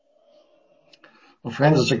Well,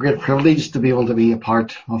 friends, it's a great privilege to be able to be a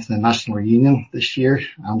part of the National Reunion this year.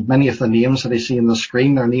 And many of the names that I see on the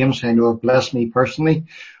screen are names I know have blessed me personally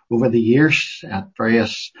over the years at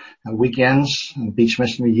various weekends and beach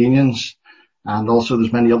mission reunions. And also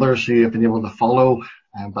there's many others who I've been able to follow,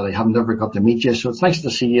 but I haven't ever got to meet you. So it's nice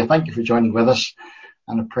to see you. Thank you for joining with us.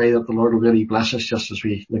 And I pray that the Lord will really bless us just as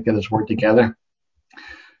we look at His Word together.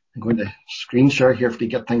 I'm going to screen share here to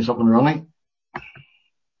get things up and running.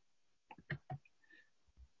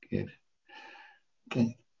 Good.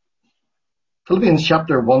 Okay. Philippians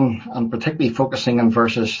chapter 1, and particularly focusing on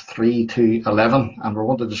verses 3 to 11. And we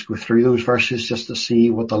want to just go through those verses just to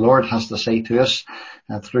see what the Lord has to say to us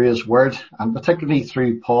through His Word, and particularly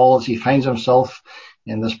through Paul as he finds himself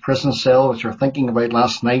in this prison cell, which we're thinking about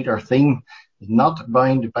last night. Our theme is not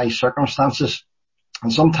bound by circumstances.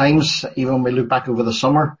 And sometimes, even when we look back over the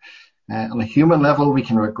summer, on a human level, we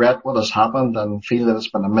can regret what has happened and feel that it's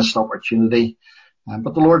been a missed opportunity.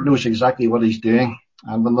 But the Lord knows exactly what He's doing.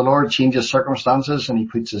 And when the Lord changes circumstances and He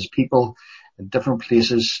puts His people in different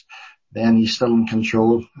places, then He's still in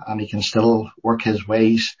control and He can still work His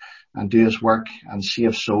ways and do His work and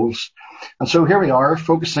save souls. And so here we are,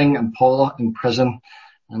 focusing on Paul in prison.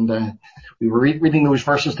 And we were reading those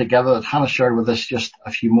verses together that Hannah shared with us just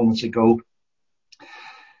a few moments ago.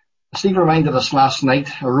 Steve reminded us last night,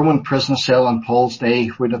 a Roman prison cell in Paul's day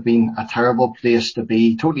would have been a terrible place to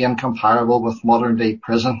be, totally incomparable with modern day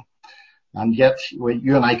prison. And yet,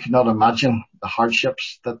 you and I could not imagine the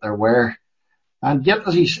hardships that there were. And yet,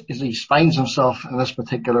 as he finds himself in this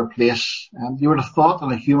particular place, you would have thought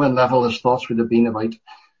on a human level his thoughts would have been about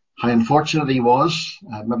how unfortunate he was,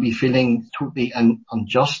 maybe feeling totally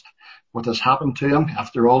unjust what has happened to him.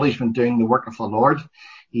 After all, he's been doing the work of the Lord.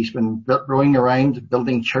 He's been going around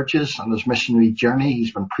building churches on his missionary journey.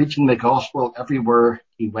 He's been preaching the gospel everywhere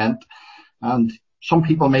he went. And some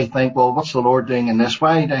people may think, well, what's the Lord doing in this?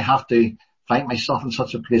 Why do I have to find myself in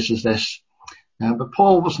such a place as this? But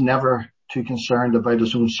Paul was never too concerned about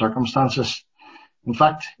his own circumstances. In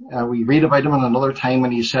fact, we read about him in another time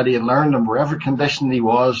when he said he had learned in wherever condition he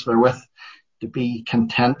was therewith to be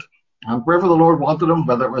content. And wherever the Lord wanted him,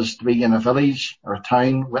 whether it was to be in a village or a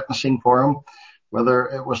town witnessing for him, whether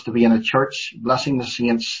it was to be in a church blessing the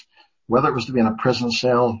saints, whether it was to be in a prison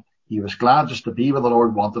cell, he was glad just to be where the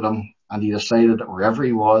Lord wanted him, and he decided that wherever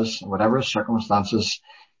he was, whatever his circumstances,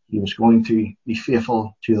 he was going to be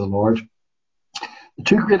faithful to the Lord. The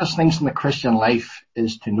two greatest things in the Christian life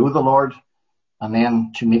is to know the Lord and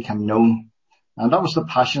then to make Him known. And that was the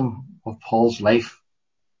passion of Paul's life.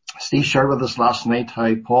 Steve shared with us last night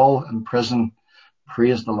how Paul in prison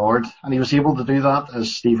praised the Lord, and he was able to do that,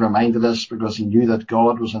 as Steve reminded us, because he knew that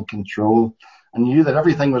God was in control and knew that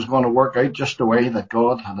everything was going to work out just the way that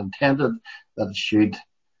God had intended that it should,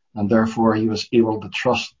 and therefore he was able to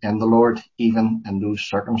trust in the Lord even in those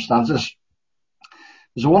circumstances.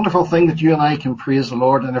 It's a wonderful thing that you and I can praise the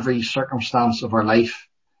Lord in every circumstance of our life.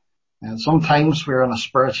 And sometimes we're on a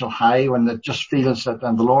spiritual high when it just feels that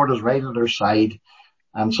the Lord is right at our side,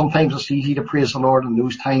 and sometimes it's easy to praise the Lord in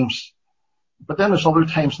those times. But then there's other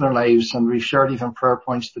times in our lives, and we've shared even prayer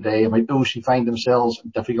points today about those who find themselves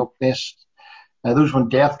in difficult places. Those when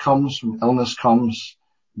death comes, when illness comes,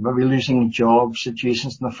 maybe losing job,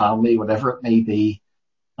 situations in the family, whatever it may be.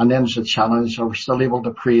 And then there's a challenge, are we still able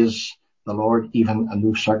to praise the Lord even in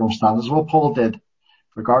those circumstances? Well, Paul did.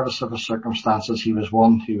 Regardless of his circumstances, he was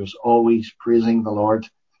one who was always praising the Lord.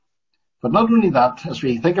 But not only that, as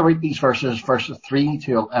we think about these verses 3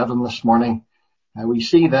 to 11 this morning, we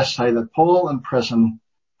see this, how that Paul in prison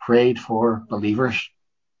prayed for believers.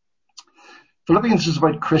 Philippians is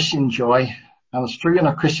about Christian joy, and it's true in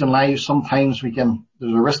our Christian lives sometimes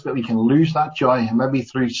there's a risk that we can lose that joy, and maybe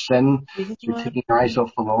through sin, through taking our eyes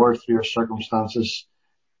off the Lord, through our circumstances.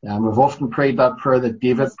 And we've often prayed that prayer that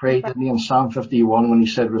David prayed, didn't he, in Psalm 51 when he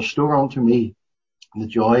said, "Restore unto me the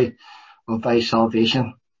joy of thy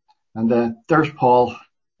salvation." And there's Paul.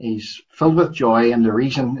 He's filled with joy, and the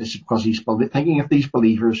reason is because he's thinking of these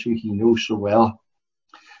believers who he knows so well.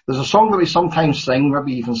 There's a song that we sometimes sing,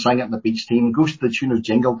 maybe even sang it in the beach team. It goes to the tune of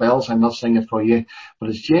Jingle Bells. I'm not singing it for you, but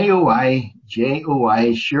it's J-O-I,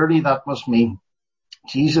 J-O-I. Surely that must mean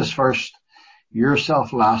Jesus first,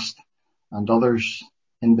 yourself last, and others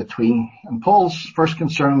in between. And Paul's first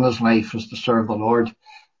concern in his life was to serve the Lord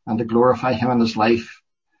and to glorify Him in his life.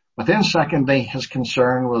 But then secondly, his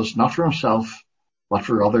concern was not for himself, but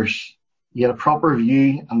for others. He had a proper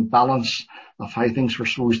view and balance of how things were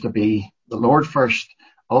supposed to be. The Lord first,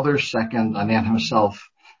 others second, and then himself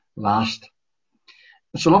last.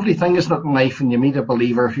 It's a lovely thing, isn't it, in life when you meet a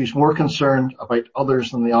believer who's more concerned about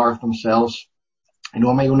others than they are of themselves. I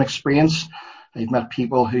know in my own experience, I've met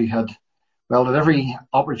people who had Well, at every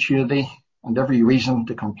opportunity and every reason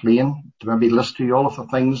to complain, to maybe list to you all of the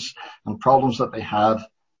things and problems that they had,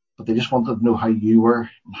 but they just wanted to know how you were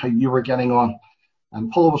and how you were getting on.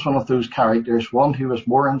 And Paul was one of those characters, one who was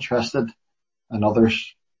more interested in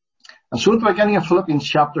others. And so at the beginning of Philippians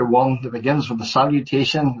chapter 1, it begins with the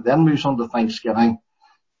salutation, then moves on to thanksgiving,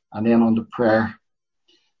 and then on to prayer.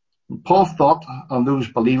 And Paul thought on those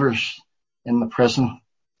believers in the prison.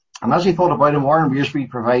 And as he thought about them, Warren Wiersbe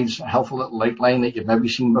provides a helpful little outline that you've maybe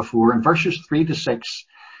seen before. In verses 3 to 6,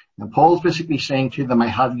 and Paul's basically saying to them, I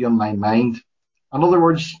have you on my mind. In other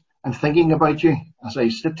words, I'm thinking about you as I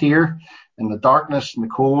sit here in the darkness and the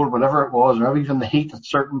cold, whatever it was, or even the heat at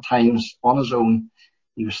certain times on his own.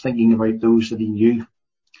 He was thinking about those that he knew.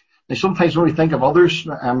 Now, sometimes when we think of others,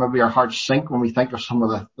 maybe our hearts sink when we think of some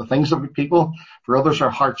of the things of people. For others,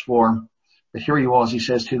 our hearts warm. But here he was, he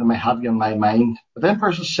says to them, I have you in my mind. But then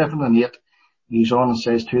verses 7 and 8, he goes on and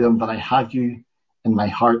says to them that I have you in my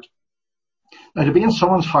heart. Now, to be in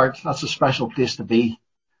someone's heart, that's a special place to be.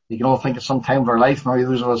 You can all think of some time of our life, maybe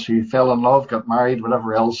those of us who fell in love, got married,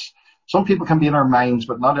 whatever else. Some people can be in our minds,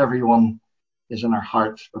 but not everyone is in our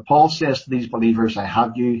heart. But Paul says to these believers, I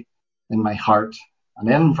have you in my heart. And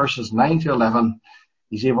then in verses 9 to 11,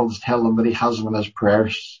 he's able to tell them that he has them in his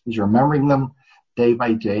prayers. He's remembering them day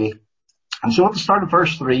by day. And so at the start of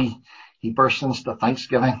verse 3, he bursts into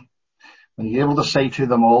thanksgiving. And he's able to say to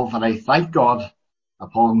them all that I thank God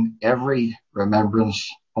upon every remembrance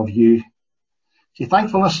of you. See,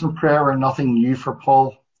 thankfulness and prayer are nothing new for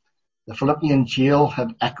Paul. The Philippian jail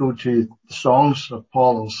had echoed to the songs of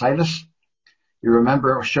Paul and Silas. You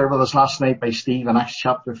remember it was shared with us last night by Steve in Acts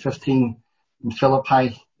chapter 15 in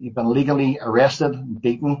Philippi. He'd been legally arrested and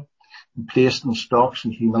beaten and placed in stocks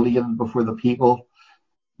and humiliated before the people.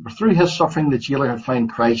 But through his suffering, the jailer had found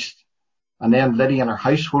Christ. And then Lydia and her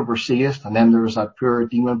household were saved. And then there was that poor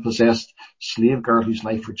demon-possessed slave girl whose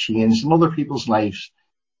life were changed, and other people's lives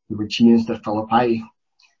who were changed at Philippi.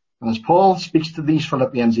 And as Paul speaks to these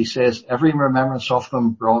Philippians, he says, every remembrance of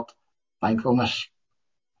them brought thankfulness.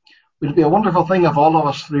 It would be a wonderful thing if all of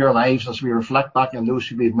us through our lives, as we reflect back on those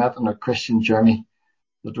who we've met on our Christian journey,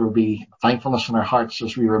 that there will be thankfulness in our hearts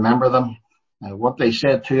as we remember them, what they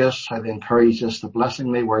said to us, how they encouraged us, the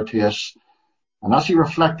blessing they were to us. And as he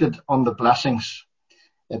reflected on the blessings,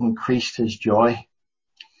 it increased his joy.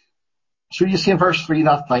 So you see in verse 3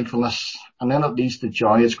 that thankfulness, and then it leads to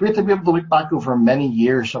joy. It's great to be able to look back over many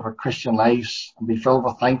years of our Christian lives and be filled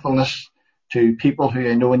with thankfulness to people who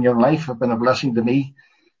I know in your life have been a blessing to me,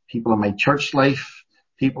 people in my church life,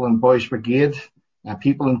 people in Boys Brigade,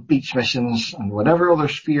 people in beach missions, and whatever other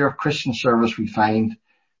sphere of Christian service we find,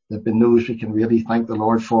 there have been those we can really thank the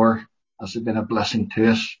Lord for as they've been a blessing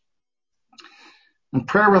to us. And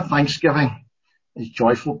prayer with thanksgiving is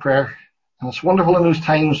joyful prayer. And it's wonderful in those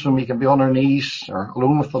times when we can be on our knees or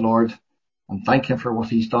alone with the Lord and thank him for what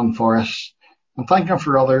he's done for us, and thank him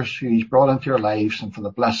for others who he's brought into our lives and for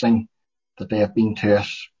the blessing that they have been to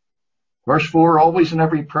us. Verse 4, always in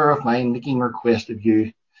every prayer of mine, making request of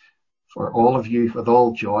you, for all of you with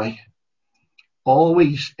all joy.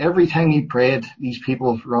 Always, every time he prayed, these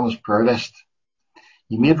people were on his prayer list.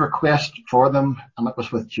 He made request for them, and it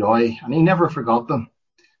was with joy, and he never forgot them.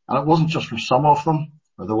 And it wasn't just for some of them,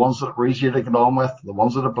 or the ones that were easier to get on with, the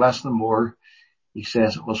ones that had blessed them more. He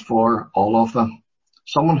says it was for all of them.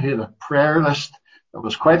 Someone who had a prayer list that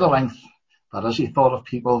was quite a length, that as he thought of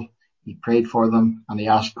people, he prayed for them and he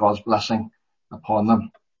asked God's blessing upon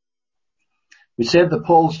them. We said that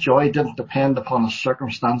Paul's joy didn't depend upon his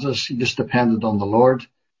circumstances. He just depended on the Lord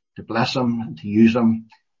to bless him and to use him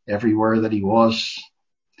everywhere that he was.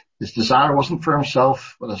 His desire wasn't for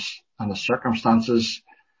himself and his circumstances,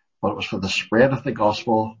 but it was for the spread of the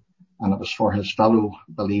gospel, and it was for his fellow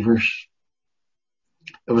believers.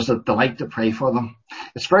 It was a delight to pray for them.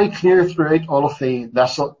 It's very clear throughout all of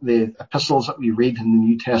the epistles that we read in the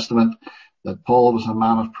New Testament that Paul was a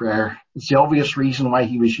man of prayer. It's the obvious reason why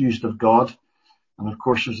he was used of God. And of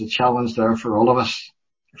course, there's a challenge there for all of us.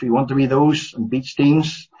 If we want to be those in beach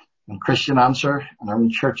teams and Christian Answer and our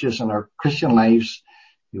own churches and our Christian lives,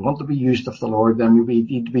 we want to be used of the Lord, then we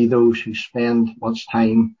need to be those who spend much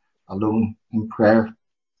time alone in prayer.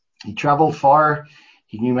 He travelled far.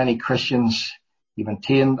 He knew many Christians. He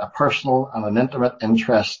maintained a personal and an intimate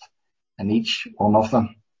interest in each one of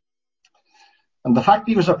them. And the fact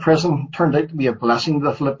he was in prison turned out to be a blessing to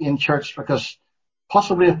the Philippian church, because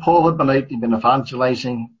possibly if Paul had been out, he'd been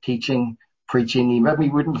evangelizing, teaching, preaching, he maybe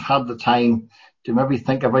wouldn't have had the time to maybe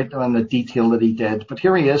think about them in the detail that he did. But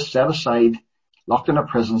here he is, set aside, locked in a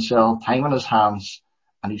prison cell, time in his hands,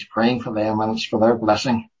 and he's praying for them, and it's for their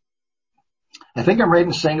blessing. I think I'm right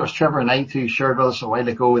in saying it was Trevor Knight who shared with us a while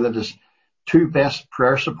ago that his two best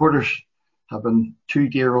prayer supporters have been two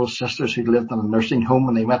dear old sisters who lived in a nursing home,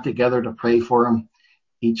 and they met together to pray for him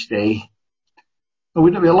each day. It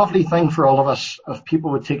would be a lovely thing for all of us if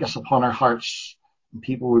people would take us upon our hearts and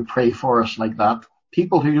people would pray for us like that.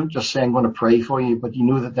 People who don't just say, I'm going to pray for you, but you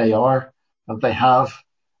know that they are, that they have,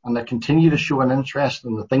 and they continue to show an interest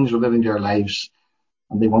in the things we're living in their lives,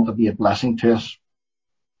 and they want to be a blessing to us.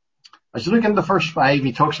 As you look into verse 5,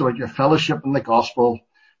 he talks about your fellowship in the gospel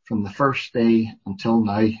from the first day until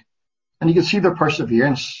now. And you can see their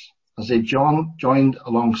perseverance as they joined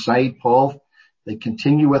alongside Paul. They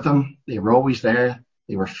continue with him. They were always there.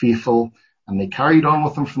 They were faithful, and they carried on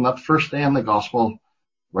with him from that first day in the gospel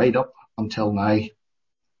right up until now.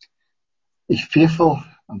 They're faithful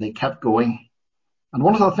and they kept going. And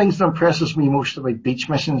one of the things that impresses me most about beach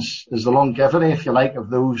missions is the longevity, if you like, of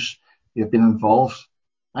those who have been involved.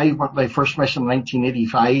 I worked my first mission in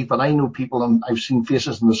 1985, but I know people, and I've seen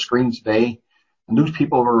faces on the screen today, and those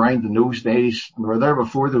people were around in those days, and they were there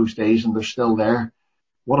before those days, and they're still there.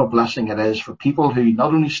 What a blessing it is for people who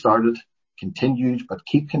not only started, continued, but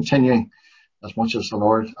keep continuing as much as the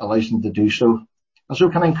Lord allows them to do so. And so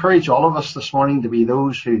can I encourage all of us this morning to be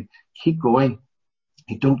those who keep going,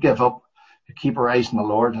 who don't give up, who keep our eyes on the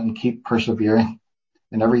Lord and keep persevering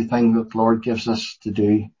in everything that the Lord gives us to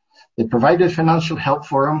do. They provided financial help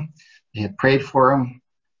for him. They had prayed for him.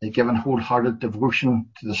 They'd given wholehearted devotion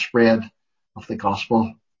to the spread of the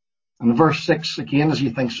gospel. And in verse 6, again, as he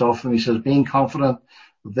thinks of them, he says, being confident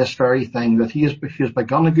of this very thing, that he has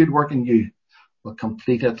begun a good work in you, will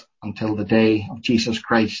complete it until the day of Jesus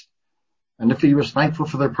Christ. And if he was thankful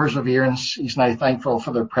for their perseverance, he's now thankful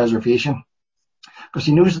for their preservation, because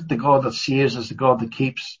he knows that the God that saves is the God that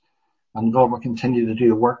keeps, and God will continue to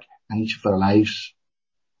do a work in each of their lives.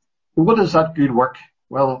 But what is that good work?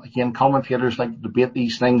 Well, again, commentators like to debate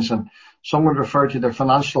these things, and some would refer to their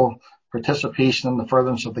financial participation in the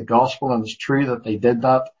furtherance of the gospel, and it's true that they did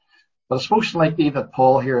that. But it's most likely that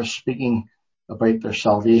Paul here is speaking about their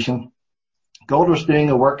salvation. God was doing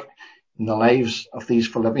a work in the lives of these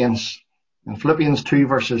Philippians. In Philippians 2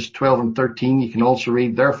 verses 12 and 13, you can also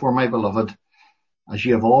read, therefore, my beloved, as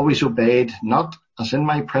you have always obeyed, not as in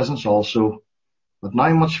my presence also, but now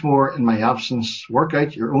much more in my absence, work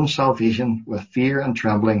out your own salvation with fear and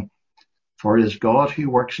trembling, for it is God who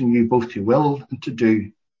works in you both to will and to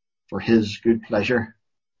do for his good pleasure.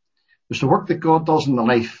 There's the work that God does in the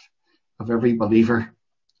life of every believer.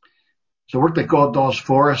 It's the work that God does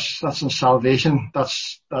for us. That's in salvation.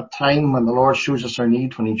 That's that time when the Lord shows us our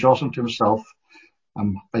need, when he draws them to himself.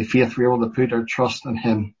 And by faith we're able to put our trust in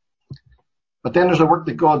him. But then there's the work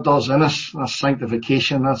that God does in us. That's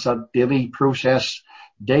sanctification. That's that daily process.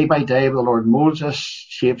 Day by day, the Lord molds us,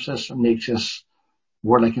 shapes us, and makes us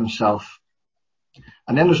more like himself.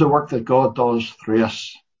 And then there's the work that God does through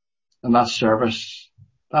us. And that's service.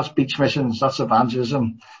 That's beach missions. That's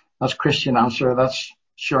evangelism. That's Christian Answer. That's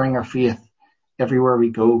sharing our faith everywhere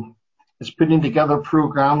we go. It's putting together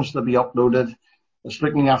programs that be uploaded. It's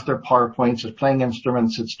looking after PowerPoints. It's playing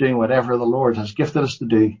instruments. It's doing whatever the Lord has gifted us to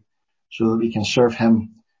do so that we can serve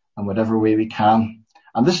him in whatever way we can.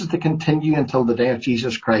 And this is to continue until the day of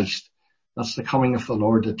Jesus Christ. That's the coming of the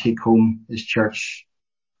Lord to take home his church.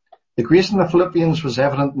 The grace in the Philippians was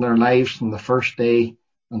evident in their lives from the first day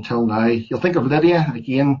until now. You'll think of Lydia,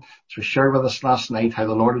 again, she shared with us last night how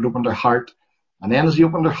the Lord had opened her heart. And then as he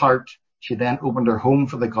opened her heart, she then opened her home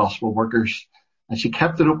for the gospel workers. And she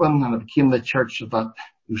kept it open, and it became the church of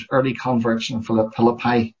those early converts in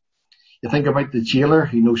Philippi. You think about the jailer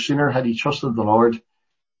who no sooner had he trusted the Lord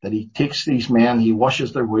that he takes these men, he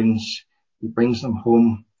washes their wounds, he brings them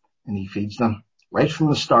home, and he feeds them. Right from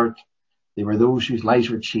the start, they were those whose lives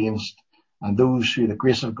were changed, and those who the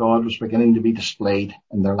grace of God was beginning to be displayed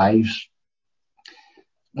in their lives.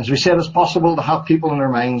 As we said, it's possible to have people in our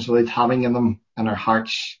minds without having them in our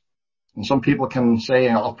hearts. And some people can say,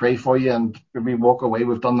 I'll pray for you, and maybe walk away.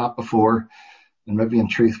 We've done that before. And maybe in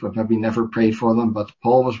truth, we've maybe never prayed for them. But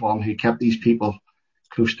Paul was one who kept these people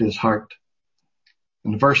close to his heart.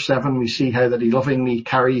 In verse 7, we see how that he lovingly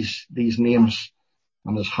carries these names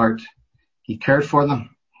on his heart. He cared for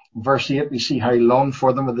them. In verse 8, we see how he longed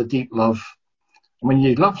for them with a deep love. And when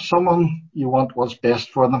you love someone, you want what's best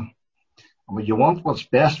for them. And when you want what's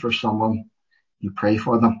best for someone, you pray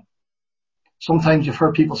for them. Sometimes you've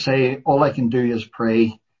heard people say, all I can do is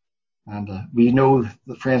pray. And we know,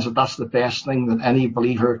 friends, that that's the best thing that any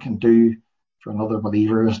believer can do for another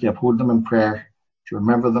believer, is to uphold them in prayer, to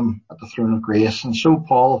remember them at the throne of grace. And so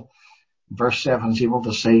Paul, in verse 7, is able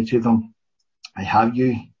to say to them, I have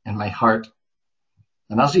you in my heart.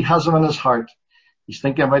 And as he has them in his heart, he's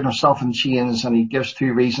thinking about himself in chains, and he gives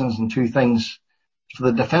two reasons and two things for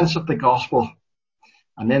the defence of the gospel.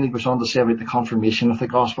 And then he goes on to say about the confirmation of the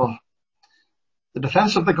gospel. The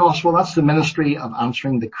defence of the gospel, that's the ministry of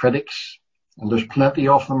answering the critics. And there's plenty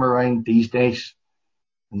of them around these days.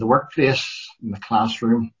 In the workplace, in the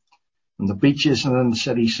classroom, on the beaches and in the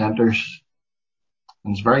city centres.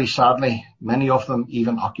 And very sadly, many of them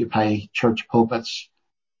even occupy church pulpits.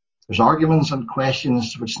 There's arguments and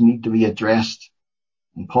questions which need to be addressed.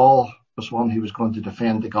 And Paul was one who was going to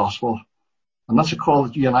defend the gospel. And that's a call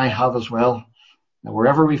that you and I have as well. Now,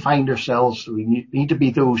 wherever we find ourselves, we need to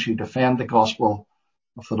be those who defend the gospel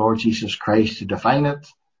of the Lord Jesus Christ, to define it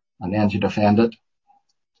and then to defend it.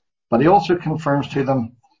 But he also confirms to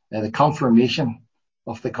them the confirmation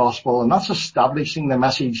of the gospel, and that's establishing the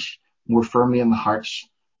message more firmly in the hearts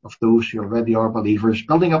of those who already are believers,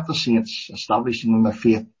 building up the saints, establishing in their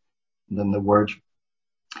faith and in the word.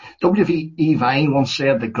 W.E. Vine once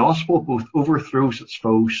said, the gospel both overthrows its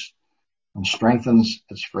foes and strengthens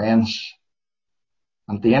its friends.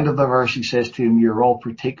 And at the end of the verse he says to him, you're all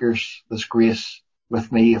partakers this grace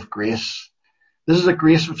with me of grace. This is a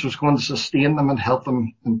grace which was going to sustain them and help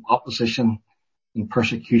them in opposition and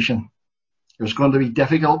persecution. It was going to be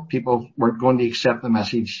difficult. People weren't going to accept the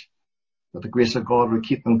message, but the grace of God would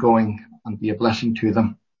keep them going and be a blessing to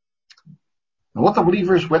them. And what the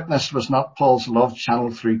believers witnessed was not Paul's love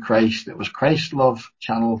channeled through Christ. It was Christ's love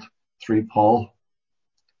channeled through Paul.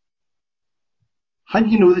 How do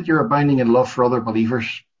you know that you're abounding in love for other believers?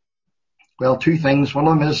 Well, two things. One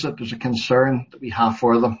of them is that there's a concern that we have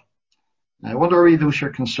for them. I wonder, are we those who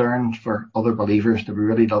are concerned for other believers? Do we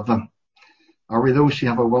really love them? Are we those who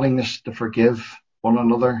have a willingness to forgive one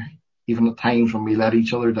another, even at times when we let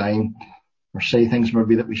each other down or say things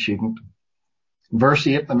maybe that we shouldn't? In verse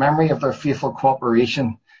 8, the memory of their faithful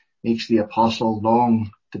cooperation makes the apostle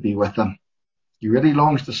long to be with them. He really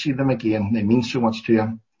longs to see them again. They mean so much to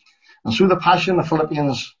him. And so the passion of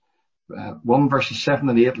Philippians 1 verses 7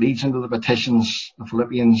 and 8 leads into the petitions of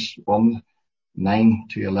Philippians 1, 9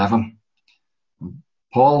 to 11.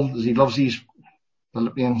 Paul, as he loves these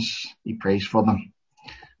Philippians, he prays for them.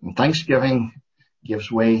 And thanksgiving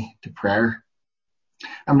gives way to prayer.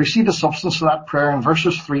 And we see the substance of that prayer in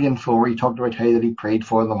verses 3 and 4. He talked about how that he prayed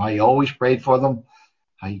for them, how he always prayed for them,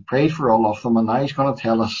 how he prayed for all of them. And now he's going to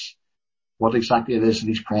tell us what exactly it is that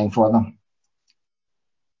he's praying for them.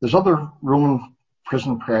 There's other Roman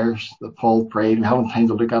prison prayers that Paul prayed. We haven't time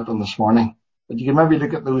to look at them this morning, but you can maybe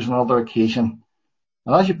look at those on another occasion.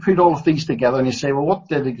 And as you put all of these together and you say, well, what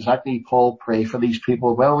did exactly Paul pray for these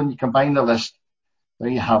people? Well, when you combine the list, there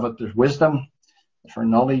you have it. There's wisdom, for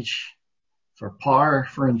knowledge, for power,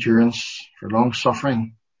 for endurance, for long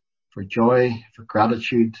suffering, for joy, for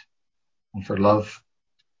gratitude, and for love.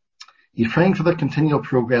 He's praying for their continual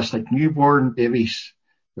progress like newborn babies.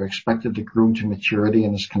 They're expected to grow to maturity,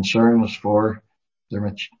 and his concern was for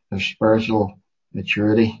their spiritual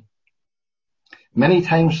maturity. Many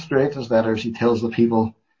times throughout his letters, he tells the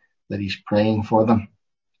people that he's praying for them.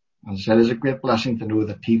 As I said, it's a great blessing to know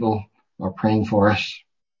that people are praying for us.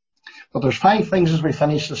 But there's 5 things as we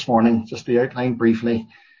finish this morning, just to outline briefly,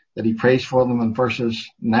 that he prays for them in verses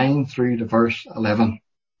 9 through to verse 11.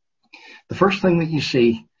 The first thing that you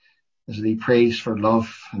see is that he prays for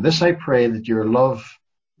love. And this I pray, that your love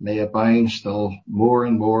may abound still more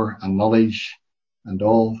and more in knowledge and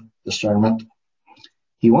all discernment.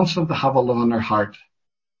 He wants them to have a love in their heart.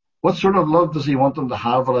 What sort of love does he want them to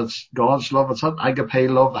have? Well, it's God's love. It's that agape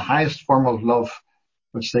love, the highest form of love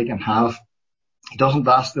which they can have. He doesn't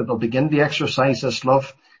ask that they'll begin to exercise this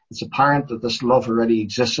love. It's apparent that this love already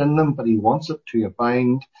exists in them, but he wants it to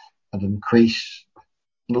abound and increase.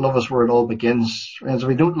 And love is where it all begins. As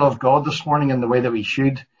we don't love God this morning in the way that we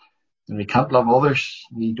should, and we can't love others,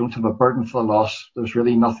 we don't have a burden for the lost, there's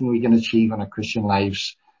really nothing we can achieve in our Christian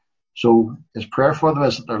lives. So his prayer for them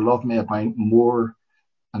is that their love may abound more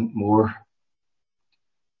and more.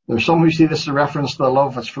 There's some who see this as a reference to the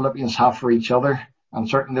love which Philippians have for each other. And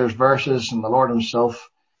certainly there's verses, and the Lord himself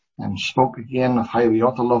spoke again of how we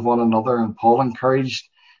ought to love one another. And Paul encouraged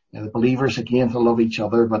the believers again to love each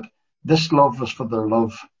other. But this love was for their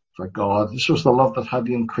love for God. This was the love that had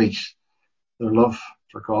to increase, their love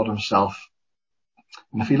for God himself.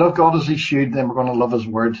 And if we love God as he should, then we're going to love his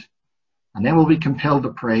word. And then we'll be compelled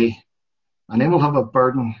to pray. And then we'll have a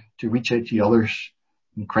burden to reach out to others.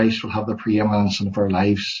 And Christ will have the preeminence in our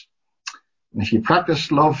lives. And if you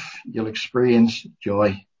practice love, you'll experience joy.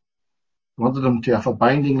 I wanted them to have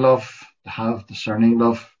abounding love, to have discerning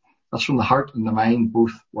love. That's when the heart and the mind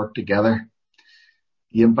both work together.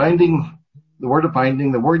 The word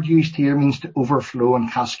abounding, the word used here means to overflow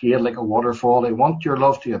and cascade like a waterfall. I want your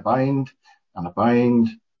love to abound and abound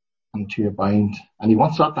and to abound. And he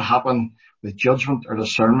wants that to happen with judgment or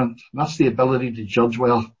discernment. And that's the ability to judge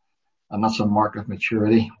well, and that's a mark of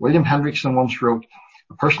maturity. William Hendrickson once wrote,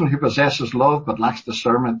 "A person who possesses love but lacks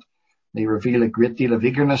discernment may reveal a great deal of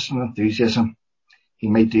eagerness and enthusiasm. He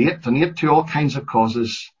may donate to all kinds of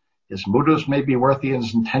causes. His motives may be worthy and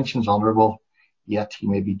his intentions honourable, yet he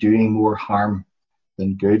may be doing more harm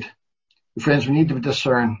than good." Friends, we need to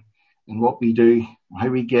discern in what we do, how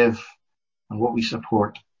we give, and what we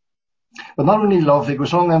support. But not only love, he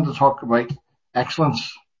goes on then to talk about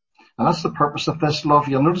excellence. And that's the purpose of this love.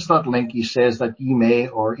 You'll notice that link. He says that ye may,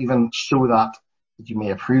 or even so that you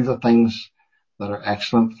may approve the things that are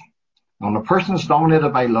excellent. And when a person is dominated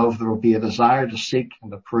by love, there will be a desire to seek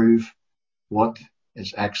and approve what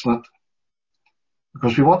is excellent.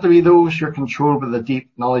 Because we want to be those who are controlled by the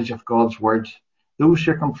deep knowledge of God's word, those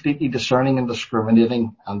who are completely discerning and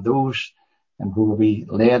discriminating, and those who will be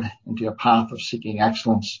led into a path of seeking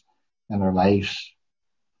excellence in their lives.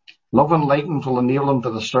 Love enlightened will enable them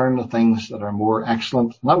to discern the things that are more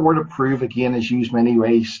excellent. And that word approve, again, is used many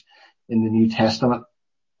ways in the New Testament.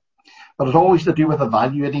 But it's always to do with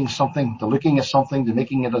evaluating something, to looking at something, to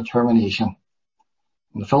making a determination.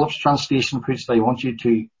 And the Phillips translation puts that I want you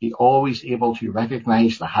to be always able to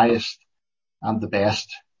recognize the highest and the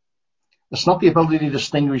best. It's not the ability to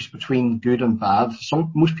distinguish between good and bad.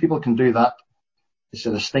 Most people can do that. It's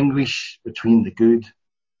to distinguish between the good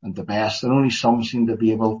and the best, and only some seem to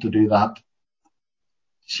be able to do that.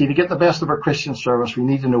 See, to get the best of our Christian service, we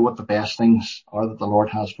need to know what the best things are that the Lord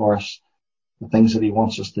has for us, the things that he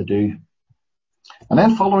wants us to do. And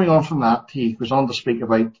then following on from that, he goes on to speak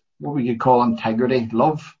about what we could call integrity.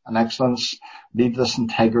 Love and excellence lead to this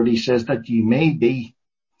integrity. He says that you may be,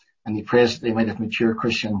 and he prays that they might have mature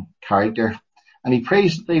Christian character, and he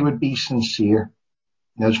prays that they would be sincere.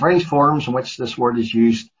 Now, there's various forms in which this word is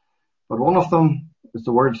used, but one of them is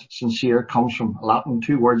the word sincere, comes from Latin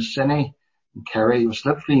two words, sine and cere, which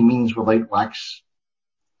literally means without wax.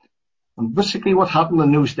 And basically what happened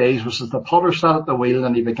in those days was that the potter sat at the wheel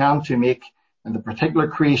and he began to make, in the particular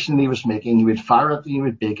creation he was making, he would fire it and he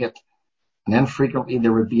would bake it, and then frequently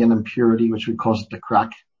there would be an impurity which would cause it to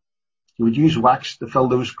crack. He would use wax to fill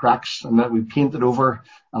those cracks, and then we paint it over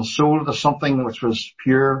and sold it as something which was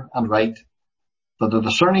pure and right. That the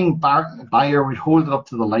discerning buyer would hold it up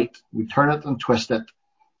to the light, would turn it and twist it,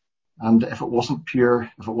 and if it wasn't pure,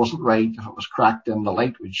 if it wasn't right, if it was cracked, then the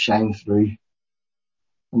light would shine through.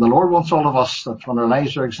 And the Lord wants all of us, that when our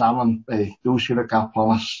lives are examined by those who look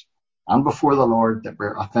upon us and before the Lord, that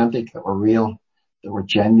we're authentic, that we're real, that we're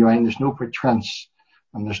genuine, there's no pretense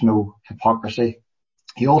and there's no hypocrisy.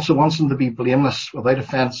 He also wants them to be blameless, without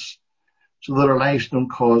offence, so that our lives don't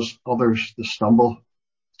cause others to stumble.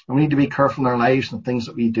 And we need to be careful in our lives and the things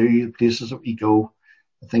that we do, the places that we go,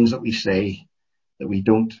 the things that we say, that we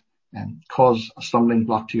don't cause a stumbling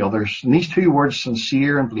block to others. And these two words,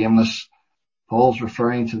 sincere and blameless, Paul's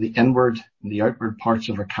referring to the inward and the outward parts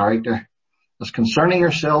of our character. As concerning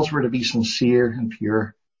ourselves, we're to be sincere and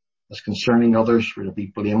pure. As concerning others, we're to be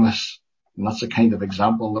blameless. And that's the kind of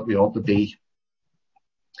example that we ought to be.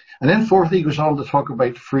 And then fourthly, he goes on to talk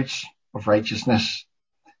about fruits of righteousness.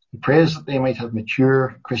 He prays that they might have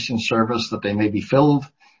mature Christian service, that they may be filled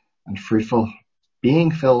and fruitful,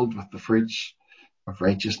 being filled with the fruits of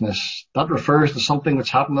righteousness. That refers to something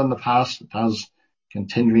that's happened in the past that has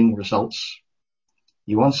continuing results.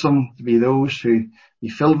 He wants them to be those who be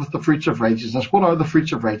filled with the fruits of righteousness. What are the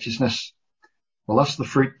fruits of righteousness? Well, that's the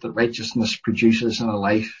fruit that righteousness produces in a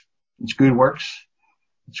life. It's good works.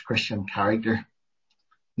 It's Christian character.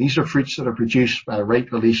 These are fruits that are produced by a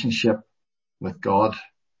right relationship with God.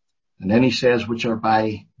 And then he says, which are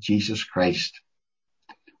by Jesus Christ.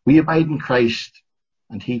 We abide in Christ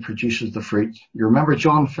and he produces the fruit. You remember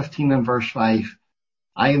John 15 and verse 5.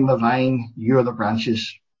 I am the vine, you are the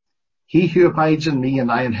branches. He who abides in me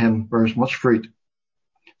and I in him bears much fruit.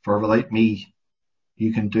 For without me,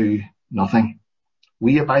 you can do nothing.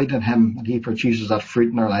 We abide in him and he produces that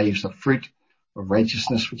fruit in our lives, that fruit of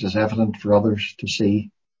righteousness which is evident for others to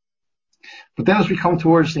see. But then as we come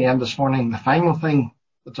towards the end this morning, the final thing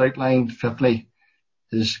that's outlined, fifthly,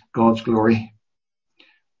 is God's glory.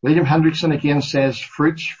 William Hendrickson again says,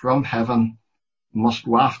 fruits from heaven must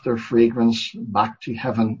waft their fragrance back to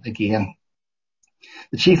heaven again.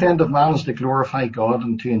 The chief end of man is to glorify God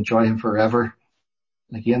and to enjoy him forever.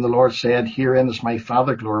 And again, the Lord said, herein is my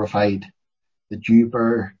Father glorified, that you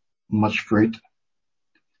bear much fruit.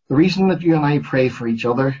 The reason that you and I pray for each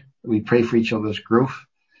other, that we pray for each other's growth,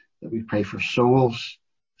 that we pray for souls,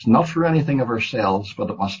 it's not for anything of ourselves, but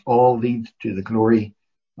it must all lead to the glory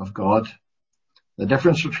of God. The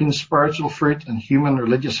difference between spiritual fruit and human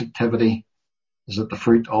religious activity is that the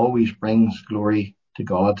fruit always brings glory to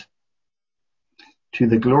God. to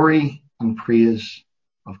the glory and praise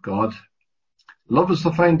of God. Love is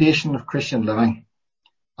the foundation of Christian living,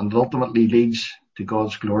 and it ultimately leads to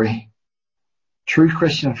God's glory. True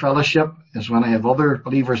Christian fellowship is when I have other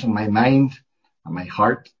believers in my mind and my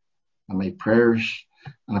heart and my prayers,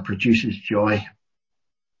 and it produces joy.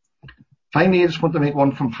 Finally, I just want to make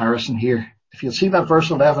one comparison here. If you see that verse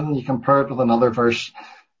 11, you compare it with another verse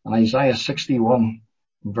in Isaiah 61,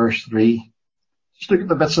 verse 3. Just look at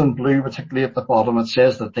the bits in blue, particularly at the bottom. It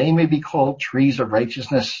says that they may be called trees of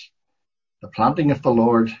righteousness, the planting of the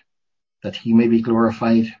Lord, that he may be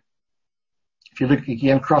glorified. If you look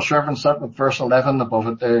again, cross-reference that with verse 11 above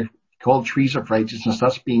it there, called trees of righteousness,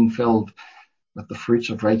 that's being filled with the fruits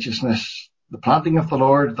of righteousness. The planting of the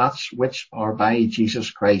Lord, that's which are by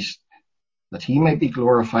Jesus Christ, that he may be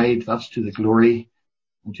glorified, that's to the glory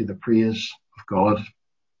and to the praise of God.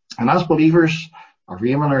 And as believers, our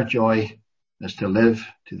aim and our joy is to live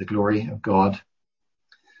to the glory of God.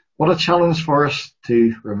 What a challenge for us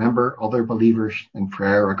to remember other believers in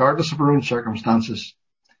prayer, regardless of our own circumstances,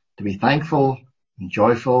 to be thankful and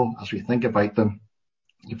joyful as we think about them,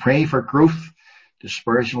 to pray for growth, to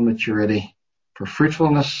spiritual maturity, for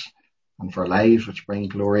fruitfulness, and for lives which bring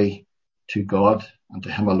glory to God and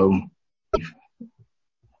to him alone.